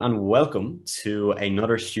And welcome to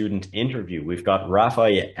another student interview. We've got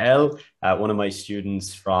Rafael, one of my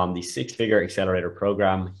students from the Six-Figure Accelerator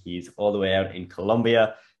program. He's all the way out in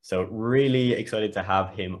Colombia. So really excited to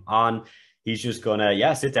have him on. He's just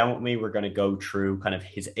gonna, sit down with me. We're gonna go through kind of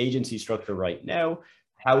his agency structure right now,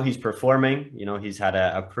 how he's performing. He's had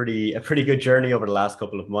a pretty good journey over the last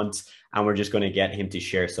couple of months, and we're just gonna get him to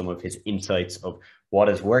share some of his insights of what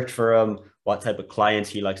has worked for him, what type of clients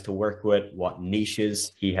he likes to work with, what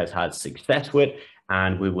niches he has had success with,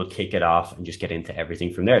 and we will kick it off and just get into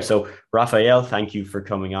everything from there. So, Rafael, thank you for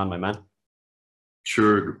coming on, my man.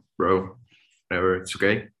 Sure, bro. Whenever it's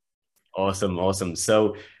okay. Awesome, awesome.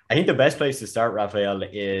 So, I think the best place to start, Rafael,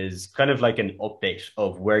 is kind of like an update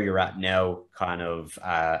of where you're at now, kind of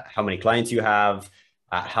how many clients you have,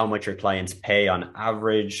 how much your clients pay on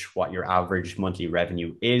average, what your average monthly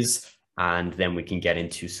revenue is, and then we can get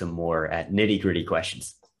into some more nitty-gritty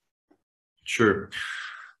questions. Sure.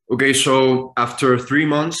 Okay, so after 3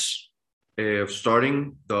 months of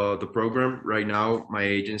starting the program, right now my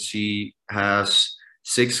agency has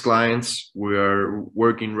 6 clients. We are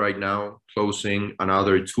working right now, closing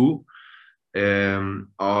another two.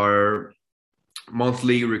 Our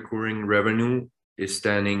monthly recurring revenue is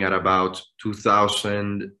standing at about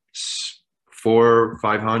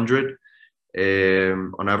 2,400-500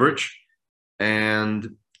 on average.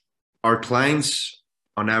 And our clients,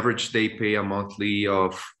 on average, they pay a monthly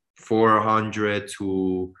of 400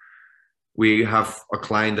 to, we have a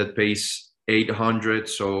client that pays 800.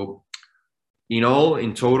 So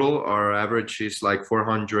in total, our average is like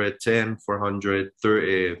 410,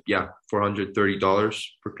 430, $430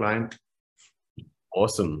 per client.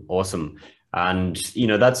 Awesome, awesome. And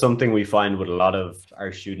that's something we find with a lot of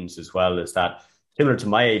our students as well, is that similar to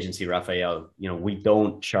my agency, Rafael, we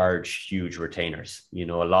don't charge huge retainers. A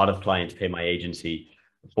lot of clients pay my agency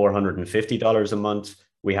 $450 a month.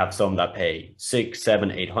 We have some that pay six,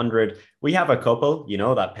 seven, 800. We have a couple,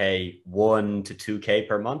 that pay 1 to 2K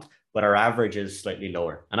per month, but our average is slightly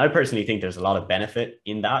lower. And I personally think there's a lot of benefit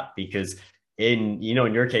in that because in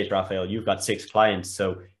your case, Rafael, you've got 6 clients.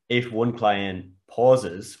 So if one client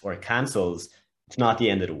pauses or cancels, it's not the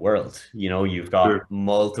end of the world. You've got Sure.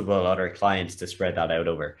 multiple other clients to spread that out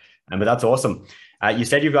over. But that's awesome. You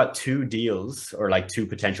said you've got 2 deals or like 2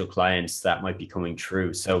 potential clients that might be coming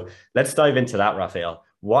through. So let's dive into that, Rafael.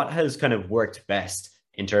 What has kind of worked best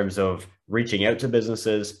in terms of reaching out to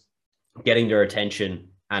businesses, getting their attention,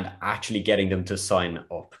 and actually getting them to sign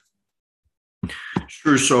up?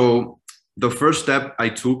 Sure. So the first step I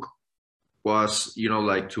took was,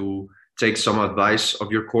 like to take some advice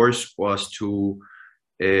of your course, was to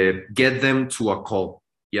get them to a call.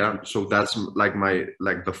 Yeah. So that's like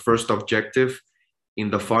the first objective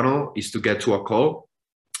in the funnel is to get to a call.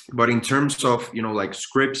 But in terms of, like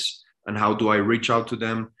scripts and how do I reach out to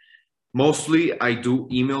them, mostly I do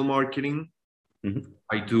email marketing. Mhm.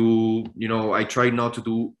 I do, I try not to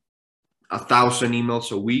do 1,000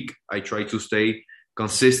 emails a week. I try to stay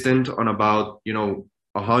consistent on about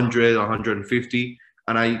 100, 150,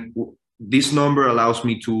 and this number allows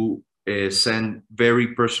me to send very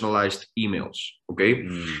personalized emails. Okay,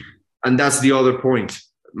 Mm. and that's the other point.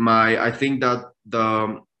 I think that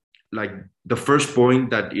like the first point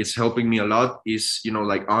that is helping me a lot is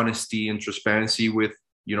like honesty and transparency with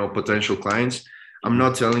potential clients. I'm Mhm.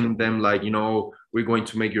 not telling them like we're going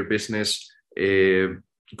to make your business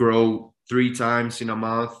grow 3 times in a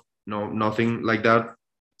month. No, nothing like that.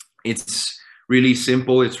 It's really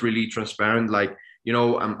simple. It's really transparent. Like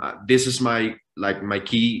this is my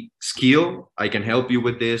key skill. I can help you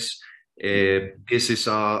with this. This is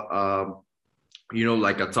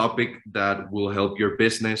like a topic that will help your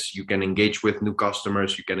business. You can engage with new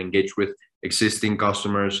customers. You can engage with existing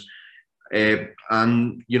customers. And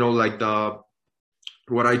like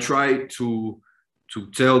what I try to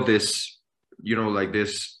tell this like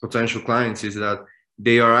this potential clients is that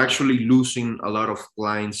they are actually losing a lot of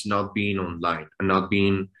clients not being online and not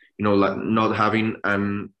being like not having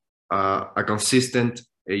a consistent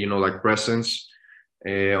like presence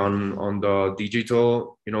on the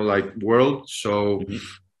digital like world. So Mhm.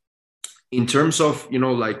 in terms of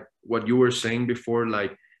like what you were saying before,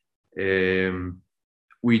 like um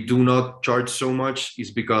we do not charge so much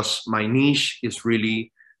is because my niche is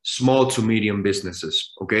really small to medium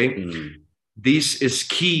businesses. Okay, Mm. this is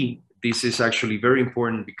key. This is actually very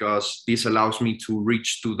important because this allows me to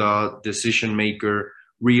reach to the decision maker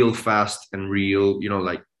real fast and real,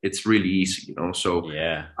 like it's really easy, So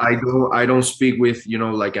Yeah. I don't speak with,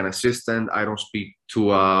 like an assistant. I don't speak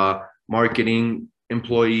to a marketing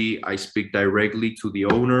employee. I speak directly to the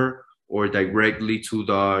owner or directly to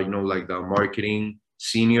the, like the marketing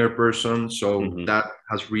senior person. So Mhm. that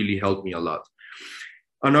has really helped me a lot.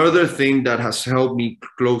 Another thing that has helped me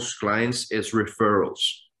close clients is referrals.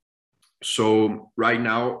 So right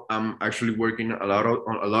now I'm actually working a lot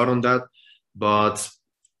on that, but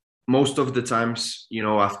most of the times, you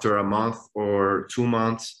know, after a month or 2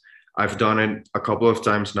 months, I've done it a couple of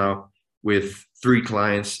times now with 3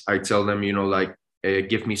 clients. I tell them, you know, like,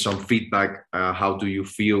 give me some feedback. How do you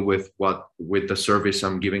feel with the service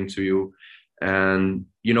I'm giving to you? And,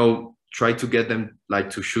 you know, try to get them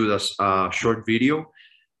like to shoot us a short video.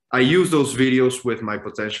 I use those videos with my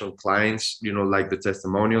potential clients, you know, like the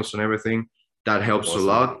testimonials and everything. That helps a Awesome.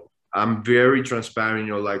 lot. I'm very transparent,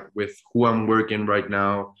 you know, like with who I'm working right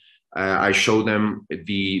now. I show them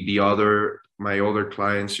my other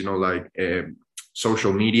clients, you know, like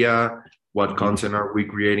social media, what content are we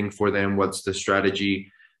creating for them, what's the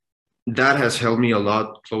strategy. That has helped me a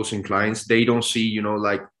lot closing clients. They don't see, you know,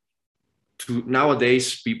 like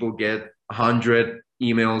nowadays people get 100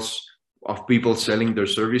 emails of people selling their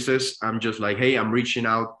services. I'm just like, hey, I'm reaching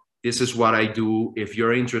out. This is what I do. If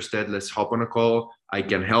you're interested, let's hop on a call. I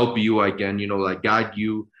can help you. I can, you know, like guide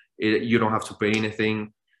you. You don't have to pay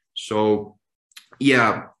anything. So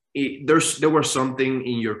yeah, there was something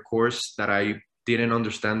in your course that I didn't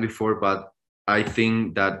understand before, but I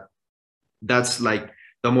think that's like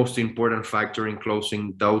the most important factor in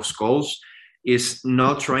closing those calls, is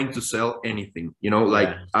not trying to sell anything. You know, like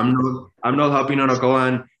Yeah. I'm not hopping on a call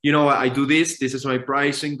and, you know, I do this is my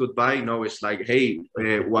pricing, goodbye. No, it's like, hey,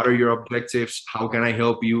 what are your objectives? How can I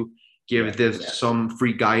help you? Give this some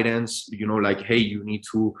free guidance, you know, like, hey, you need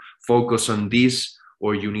to focus on this,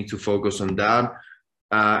 or you need to focus on that.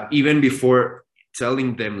 Even before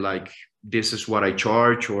telling them like, this is what I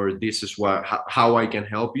charge, or this is how I can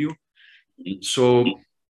help you. So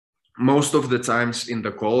most of the times in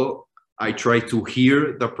the call, I try to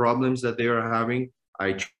hear the problems that they are having.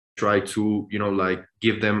 I try to, you know, like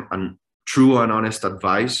give them a true and honest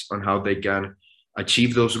advice on how they can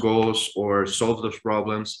achieve those goals or solve those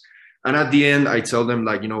problems. And at the end, I tell them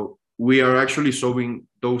like, you know, we are actually solving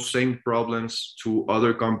those same problems to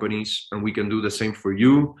other companies, and we can do the same for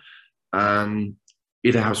you. And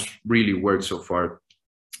it has really worked so far.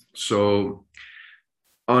 So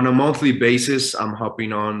on a monthly basis, I'm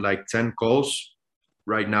hopping on like 10 calls.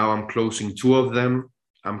 Right now, I'm closing 2 of them.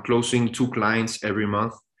 I'm closing 2 clients every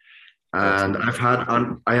month. And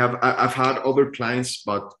Awesome. I've had other clients,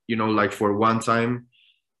 but, you know, like for one-time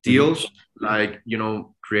deals, like, you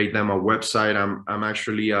know, create them a website. I'm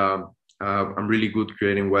actually I'm really good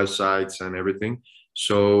creating websites and everything.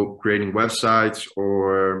 So creating websites,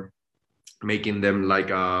 or making them like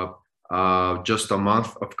just a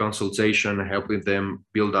month of consultation, helping them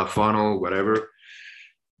build a funnel, whatever.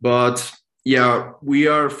 But yeah, we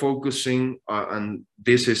are focusing, and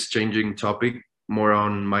this is changing topic, more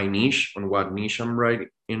on my niche, on what niche I'm right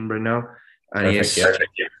now, and Perfect. it's Yeah.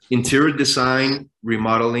 interior design,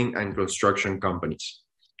 remodeling, and construction companies.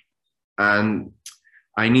 And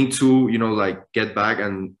I need to, you know, like get back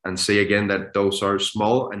and say again that those are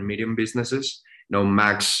small and medium businesses, you know,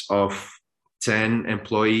 max of 10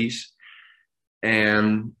 employees.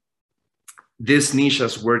 And this niche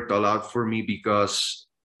has worked a lot for me because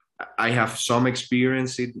I have some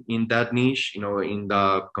experience in that niche, you know, in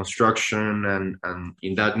the construction and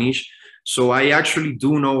in that niche. So I actually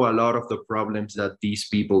do know a lot of the problems that these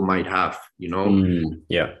people might have, you know.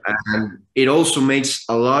 Yeah. And it also makes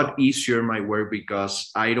a lot easier my work,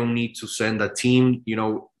 because I don't need to send a team, you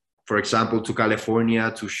know, for example, to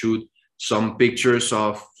California to shoot some pictures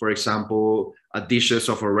of, for example, dishes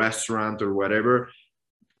of a restaurant or whatever.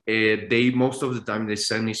 They most of the time they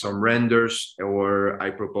send me some renders, or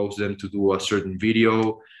I propose them to do a certain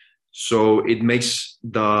video. So it makes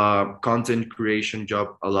the content creation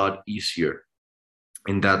job a lot easier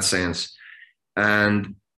in that sense.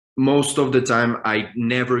 And most of the time I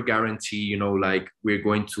never guarantee, you know, like, we're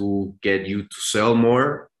going to get you to sell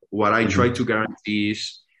more. What I try to guarantee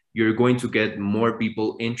is you're going to get more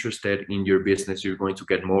people interested in your business. You're going to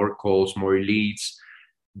get more calls, more leads.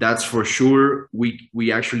 That's for sure.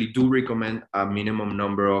 We actually do recommend a minimum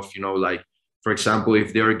number of, you know, like, for example,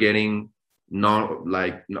 if they're getting not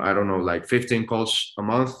like, I don't know, like 15 calls a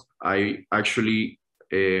month, I actually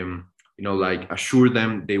you know, like, assure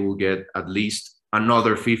them they will get at least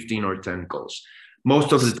another 15 or 10 calls.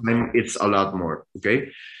 Most of the time it's a lot more.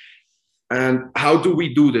 Okay. And how do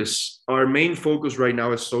we do this? Our main focus right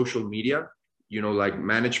now is social media, you know, like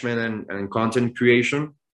management and content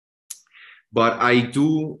creation. But I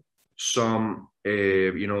do some,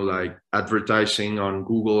 you know, like advertising on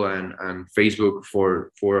Google and Facebook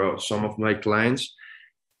for some of my clients.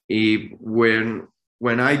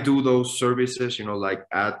 When I do those services, you know, like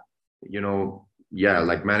you know, yeah,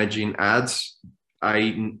 like managing ads,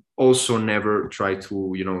 I also never try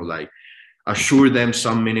to, you know, like assure them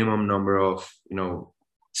some minimum number of, you know,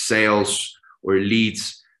 sales or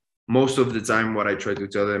leads. Most of the time, what I try to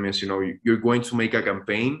tell them is, you know, you're going to make a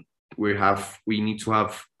campaign. We need to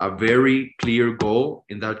have a very clear goal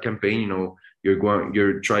in that campaign. You know,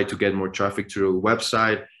 you're trying to get more traffic to your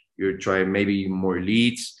website. You're trying maybe more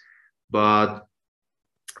leads, but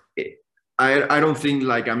I don't think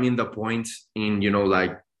like I'm in the point in, you know,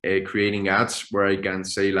 like creating ads where I can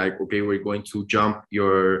say like, okay, we're going to jump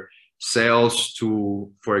your sales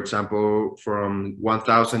to, for example, from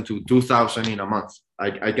 1,000 to 2,000 in a month.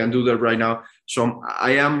 I can do that right now. So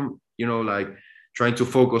I am, you know, like trying to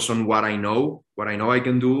focus on what I know I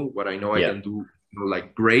can do, what I know I Yeah. can do, you know,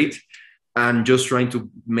 like great, and just trying to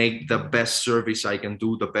make the best service I can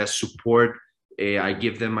do, the best support. I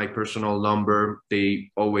give them my personal number. They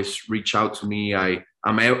always reach out to me.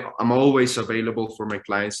 I'm always available for my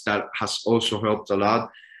clients. That has also helped a lot.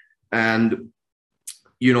 And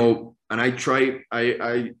you know, and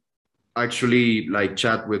I actually like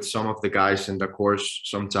chat with some of the guys in the course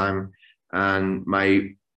sometime. And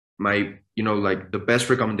my you know, like the best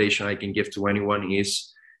recommendation I can give to anyone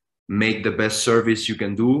is make the best service you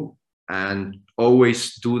can do, and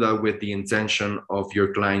always do that with the intention of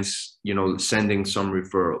your clients, you know, sending some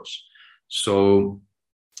referrals. So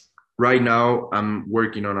right now I'm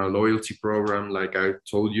working on a loyalty program, like I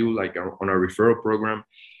told you, like on a referral program.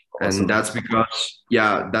 And Awesome.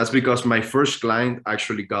 that's because my first client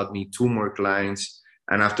actually got me two more clients.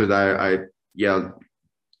 And after that, yeah,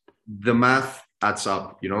 the math adds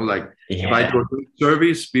up, you know, like if I do Yeah. a good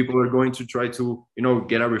service, people are going to try to, you know,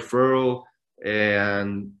 get a referral.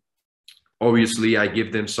 And obviously I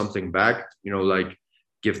give them something back, you know, like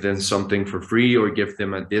give them something for free or give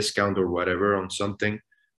them a discount or whatever on something.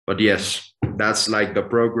 But yes, that's like the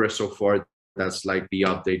progress so far. That's like the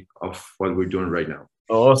update of what we're doing right now.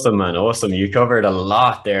 Awesome, man. Awesome. You covered a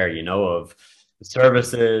lot there, of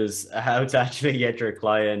services, how to actually get your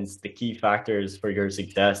clients, the key factors for your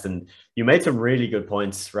success. And you made some really good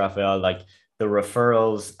points, Rafael, like the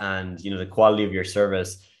referrals and, the quality of your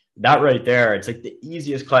service. That right there, it's like the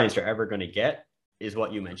easiest clients you're ever going to get is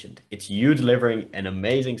what you mentioned. It's you delivering an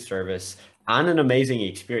amazing service and an amazing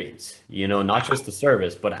experience, not just the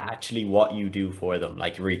service, but actually what you do for them,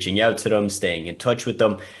 like reaching out to them, staying in touch with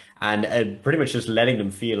them and pretty much just letting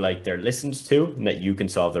them feel like they're listened to and that you can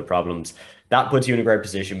solve their problems. That puts you in a great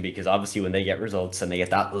position because obviously when they get results and they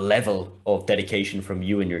get that level of dedication from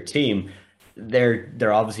you and your team,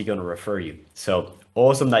 they're obviously going to refer you. So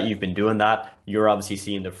awesome that you've been doing that. You're obviously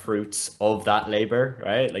seeing the fruits of that labor,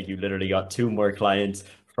 right? Like you literally got two more clients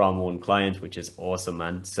from one client, which is awesome,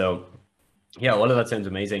 man. So yeah, all of that sounds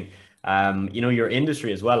amazing. Your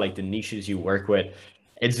industry as well, like the niches you work with,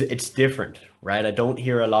 it's different, right? I don't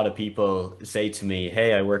hear a lot of people say to me,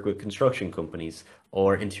 "Hey, I work with construction companies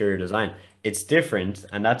or interior design." It's different,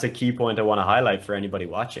 and that's a key point I want to highlight for anybody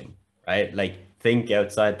watching, right? Like think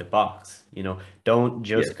outside the box, don't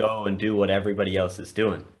Yeah, just go and do what everybody else is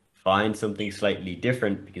doing. Find something slightly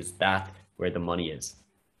different because that's where the money is.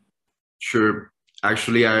 sure.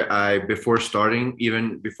 Actually,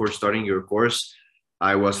 even before starting your course,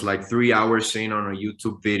 I was like 3 hours in on a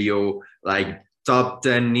YouTube video, like top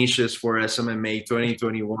 10 niches for SMMA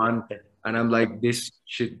 2021. And I'm like, this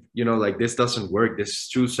shit, like this doesn't work. This is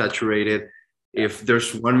too saturated. Yeah. If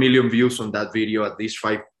there's 1 million views on that video, at least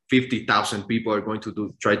 50,000 people are going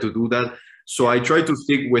to try to do that. So I try to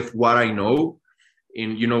stick with what I know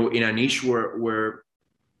in a niche where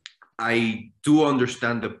I do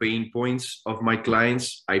understand the pain points of my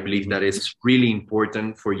clients. I believe Mhm. that it's really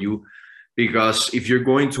important for you, because if you're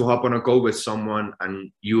going to hop on a call with someone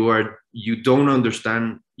and you don't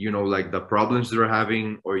understand, like the problems they're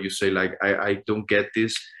having, or you say like, I don't get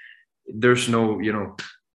this, there's no,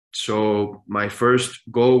 so my first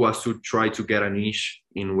goal was to try to get a niche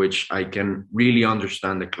in which I can really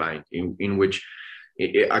understand the client, in which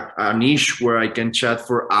a niche where I can chat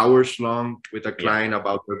for hours long with a Yeah. client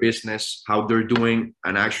about their business, how they're doing,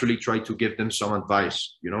 and actually try to give them some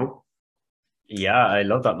advice. Yeah, I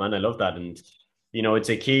love that, man. I love that. And it's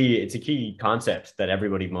a key concept that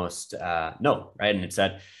everybody must know, right? And it's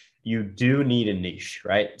that you do need a niche,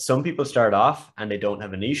 right? Some people start off and they don't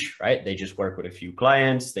have a niche, right? They just work with a few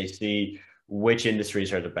clients, they see which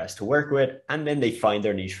industries are the best to work with, and then they find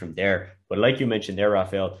their niche from there. But like you mentioned there,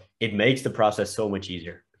 Rafael, it makes the process so much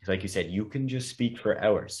easier. Because like you said, you can just speak for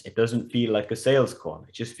hours. It doesn't feel like a sales call.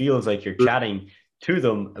 It just feels like you're chatting to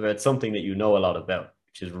them about something that you know a lot about,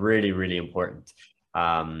 which is really, really important.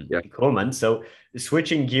 Yeah. Cool, man. So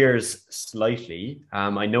switching gears slightly,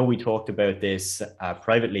 I know we talked about this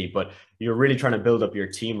privately, but you're really trying to build up your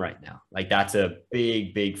team right now. Like that's a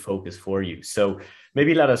big, big focus for you. So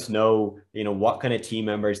maybe let us know, what kind of team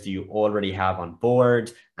members do you already have on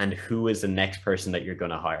board, and who is the next person that you're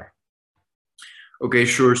going to hire? Okay,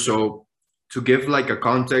 sure. So to give like a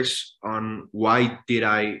context on why did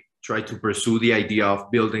I try to pursue the idea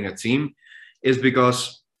of building a team is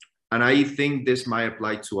because, and I think this might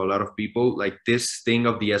apply to a lot of people, like this thing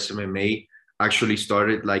of the SMMA actually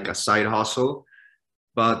started like a side hustle.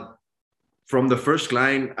 But from the first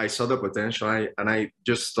client, I saw the potential, and I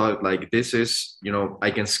just thought like, this is,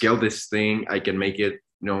 I can scale this thing. I can make it,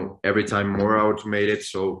 every time more automated.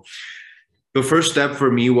 So the first step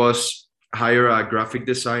for me was hire a graphic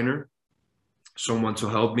designer, someone to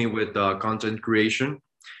help me with content creation.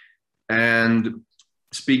 And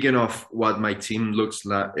speaking of what my team looks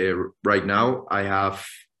like right now, I have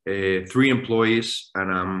 3 employees,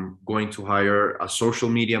 and I'm going to hire a social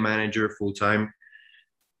media manager full time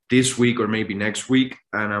this week or maybe next week.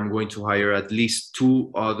 And I'm going to hire at least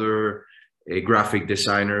 2 other graphic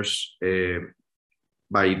designers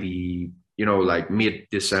by the, like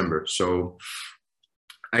mid-December. So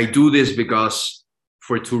I do this because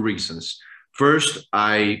for 2 reasons. First,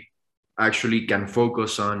 I actually can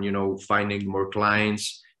focus on, finding more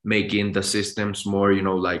clients, making the systems more,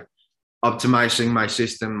 like optimizing my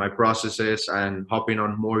system, my processes, and hopping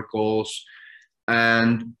on more calls.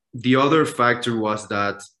 And the other factor was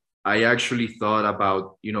that I actually thought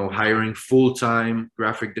about, hiring full-time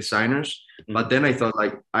graphic designers. But then I thought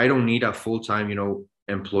like, I don't need a full-time,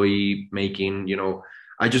 employee making,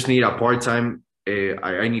 I just need a part-time.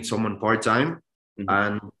 I need someone part-time.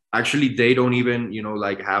 And actually they don't even,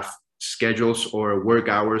 like have schedules or work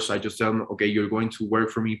hours. I just tell them, okay, you're going to work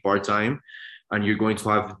for me part-time, and you're going to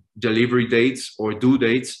have delivery dates or due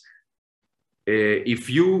dates. If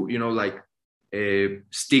you, like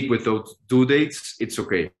stick with those due dates, it's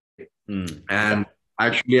okay. And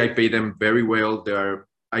actually I pay them very well.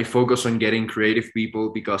 I focus on getting creative people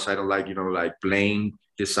because I don't like, like plain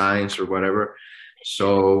designs or whatever.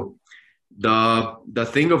 So the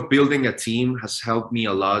thing of building a team has helped me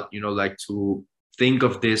a lot, like to think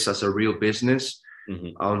of this as a real business,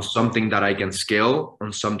 on something that I can scale,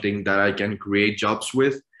 on something that I can create jobs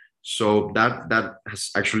with. So that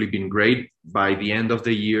has actually been great. By the end of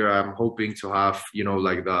the year, I'm hoping to have,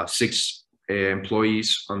 like the 6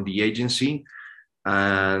 employees on the agency.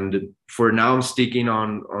 And for now, I'm sticking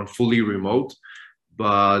on fully remote,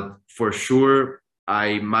 but for sure,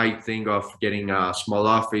 I might think of getting a small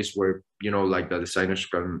office where, like the designers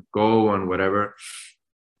can go and whatever.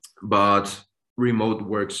 But remote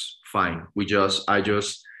works fine. I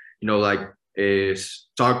just, like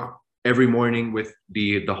talk every morning with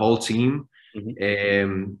the whole team.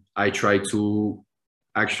 And I try to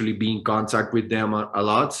actually be in contact with them a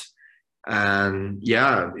lot. And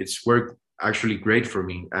yeah, it's worked actually great for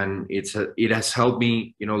me. And it has helped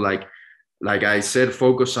me, like I said,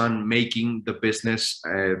 focus on making the business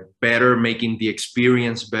better, making the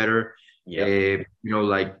experience better.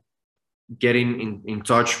 Like getting in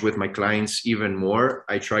touch with my clients even more.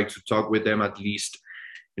 I try to talk with them at least,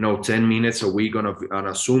 10 minutes a week on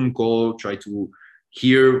a Zoom call, try to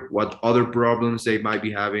hear what other problems they might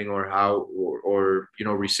be having, or how, or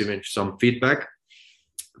receiving some feedback.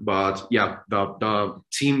 But yeah, the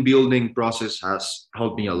team building process has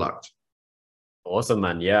helped me a lot. Awesome,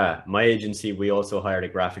 man. Yeah, my agency, we also hired a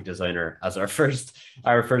graphic designer as our first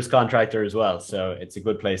contractor as well. So it's a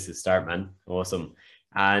good place to start, man. Awesome.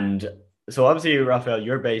 And so obviously, Rafael,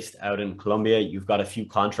 you're based out in Colombia. You've got a few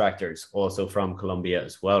contractors also from Colombia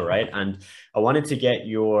as well, right? And I wanted to get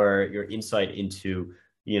your insight into,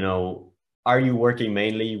 are you working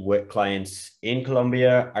mainly with clients in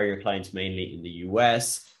Colombia? Are your clients mainly in the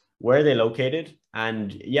US? Where are they located?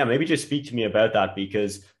 And yeah, maybe just speak to me about that,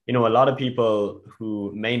 because a lot of people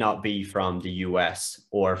who may not be from the US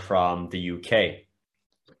or from the UK,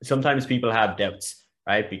 sometimes people have doubts,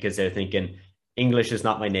 right? Because they're thinking, English is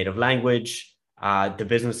not my native language. The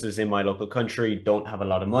businesses in my local country don't have a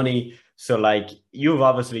lot of money. So like, you've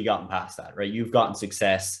obviously gotten past that, right? You've gotten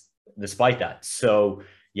success despite that. So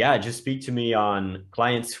yeah, just speak to me on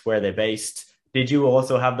clients, where they're based. Did you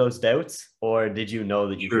also have those doubts, or did you know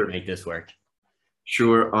that you could make this work?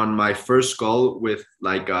 Sure. On my first call with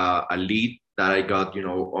like a lead that I got,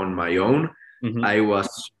 on my own, I was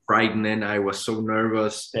frightened. I was so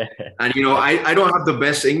nervous. And, I don't have the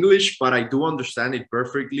best English, but I do understand it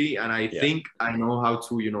perfectly. And I think I know how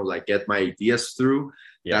to, like get my ideas through.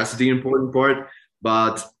 That's the important part.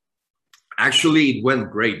 But actually, it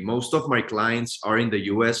went great. Most of my clients are in the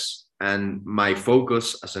US. and my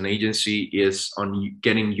focus as an agency is on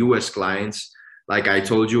getting US clients. Like I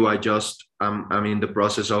told you, I'm in the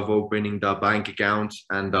process of opening the bank account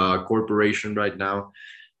and the corporation right now.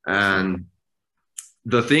 And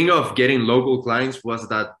the thing of getting local clients was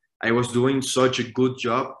that I was doing such a good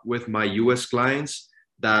job with my US clients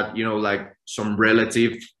that, you know, like some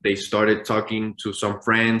relative, they started talking to some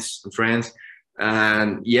friends,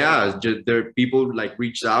 and yeah, there people like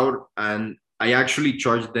reached out, and I actually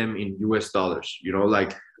charged them in US dollars, you know,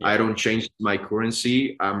 like I don't change my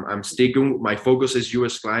currency. I'm sticking, my focus is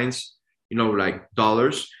US clients, you know, like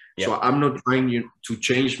dollars. So I'm not trying to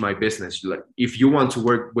change my business. Like if you want to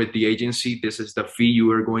work with the agency, this is the fee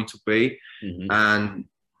you are going to pay. And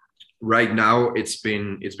right now it's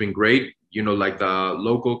been great. You know, like the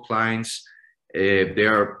local clients, they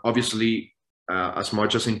are obviously as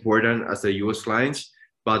much as important as the US clients,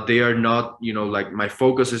 but they are not, you know, like my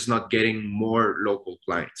focus is not getting more local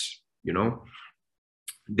clients, you know.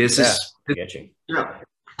 This is yeah,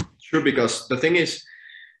 sure, because the thing is,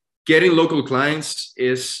 getting local clients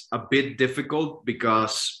is a bit difficult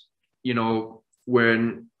because, you know,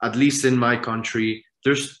 when at least in my country,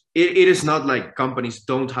 it is not like companies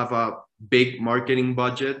don't have a big marketing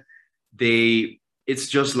budget. It's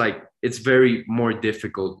just like it's very more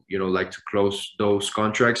difficult, you know, like to close those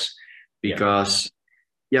contracts because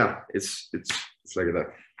it's like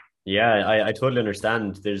that. Yeah, I totally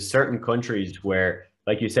understand. There's certain countries where,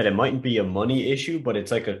 like you said, it mightn't be a money issue, but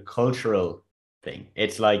it's like a cultural thing.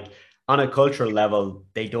 It's like on a cultural level,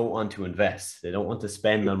 they don't want to invest. They don't want to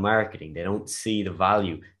spend on marketing. They don't see the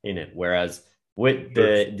value in it. Whereas with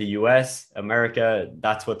the US, America,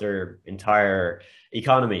 that's what their entire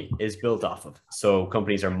economy is built off of. So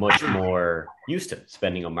companies are much more used to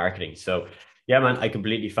spending on marketing. So yeah, man, I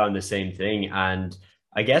completely found the same thing. And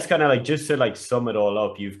I guess kind of like just to like sum it all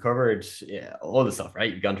up, you've covered all the stuff,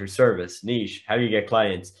 right? You've gone through service, niche, how do you get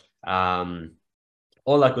clients,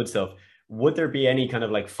 all that good stuff. Would there be any kind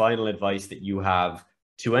of like final advice that you have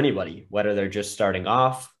to anybody, whether they're just starting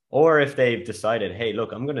off or if they've decided, hey,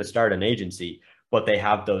 look, I'm going to start an agency, but they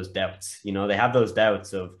have those doubts, you know, they have those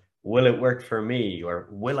doubts of, will it work for me? Or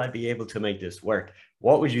will I be able to make this work?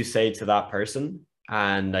 What would you say to that person?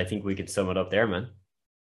 And I think we could sum it up there, man.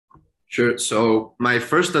 Sure. So my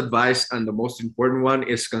first advice and the most important one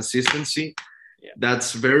is consistency.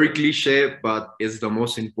 That's very cliche, but it's the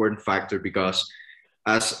most important factor because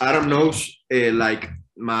as Adam knows, like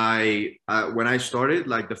when I started,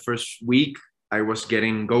 like the first week, I was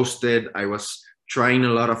getting ghosted. I was trying a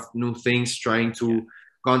lot of new things, trying to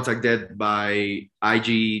contact that by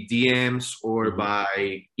IG DMs or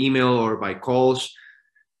by email or by calls.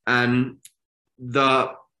 And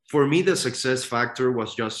for me, the success factor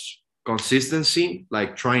was just consistency,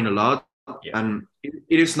 like trying a lot. And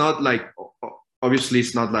it is not like, obviously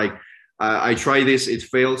it's not like I try this, it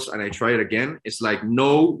fails, and I try it again. It's like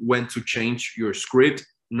know when to change your script,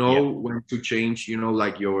 know when to change, you know,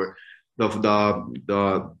 like the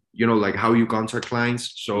you know, like how you contact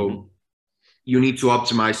clients. So you need to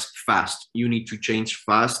optimize fast, you need to change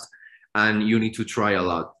fast, and you need to try a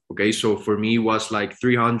lot. Okay, so for me it was like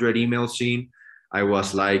 300 emails in. I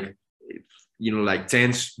was like, you know, like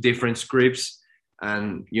 10 different scripts,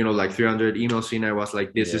 and you know, like 300 emails in, I was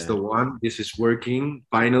like, this is the one, this is working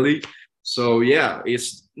finally. So yeah,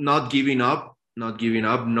 it's not giving up, not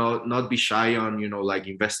be shy on, you know, like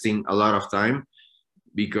investing a lot of time.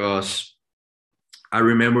 Because I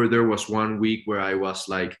remember there was one week where I was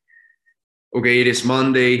like, okay, it is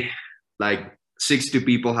Monday, like 60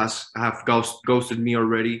 people have ghosted me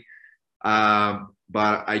already.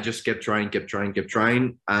 But I just kept trying.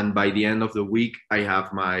 And by the end of the week, I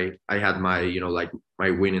had my, you know, like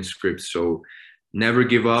my winning script. So never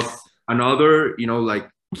give up. Another, you know, like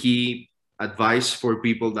key advice for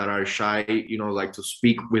people that are shy, you know, like to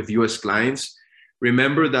speak with US clients.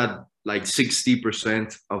 Remember that like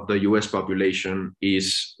 60% of the US population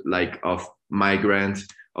is like of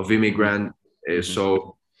immigrant.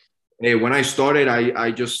 So when I started, I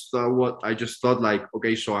just thought like,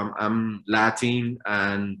 okay, so I'm Latin,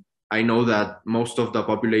 and I know that most of the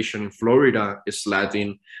population in Florida is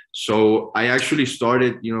Latin. So I actually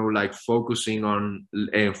started, you know, like focusing on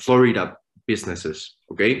Florida businesses.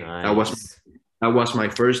 Okay, Nice. that was my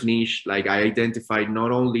first niche. Like I identified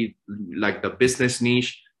not only like the business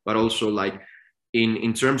niche, but also like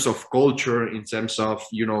in terms of culture, in terms of,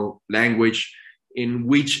 you know, language. In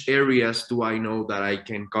which areas do I know that I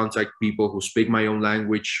can contact people who speak my own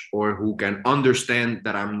language or who can understand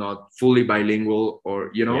that I'm not fully bilingual,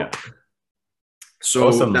 or, you know. So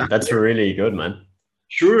awesome. That's really good, man.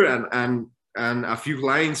 Sure. And a few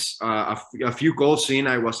clients, a few calls in,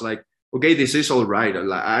 I was like, okay, this is all right.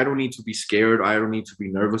 Like, I don't need to be scared. I don't need to be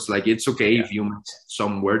nervous. Like, it's okay Yeah. if you mess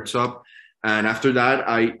some words up. And after that,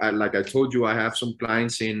 like I told you, I have some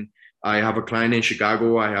clients I have a client in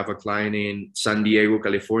Chicago. I have a client in San Diego,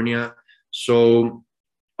 California. So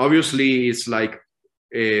obviously it's like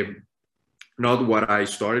uh, not what I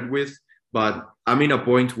started with, but I'm in a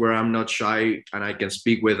point where I'm not shy and I can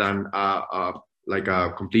speak with an like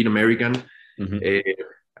a complete American, Mhm.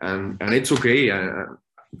 uh, and it's okay.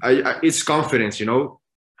 It's confidence, you know,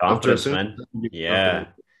 of just Confidence, man. confidence. Yeah.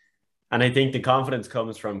 And I think the confidence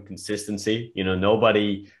comes from consistency. You know,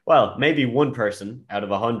 nobody, well, maybe one person out of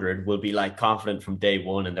 100 will be like confident from day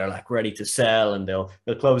one and they're like ready to sell and they'll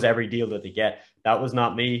close every deal that they get. That was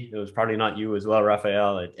not me. It was probably not you as well,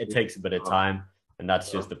 Rafael. It takes a bit of time and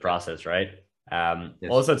that's just the process, right? Yes.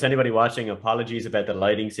 Also, to anybody watching, apologies about the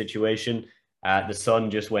lighting situation. The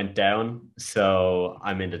sun just went down, so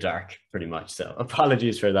I'm in the dark pretty much. So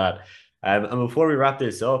apologies for that. And before we wrap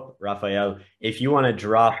this up, Rafael, if you want to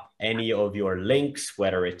drop any of your links,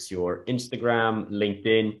 whether it's your Instagram,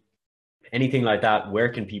 LinkedIn, anything like that, where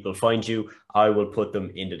can people find you? I will put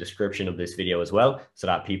them in the description of this video as well so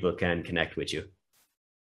that people can connect with you.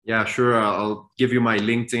 Yeah, sure. I'll give you my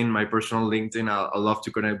LinkedIn, my personal LinkedIn. I'll love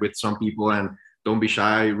to connect with some people, and don't be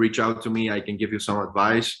shy. Reach out to me. I can give you some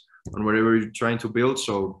advice on whatever you're trying to build.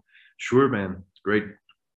 So, sure, man. Great.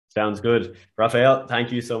 Sounds good. Rafael,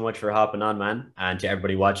 thank you so much for hopping on, man. And to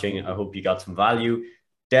everybody watching, I hope you got some value.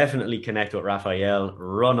 Definitely connect with Rafael,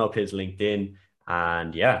 run up his LinkedIn.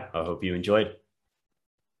 And yeah, I hope you enjoyed.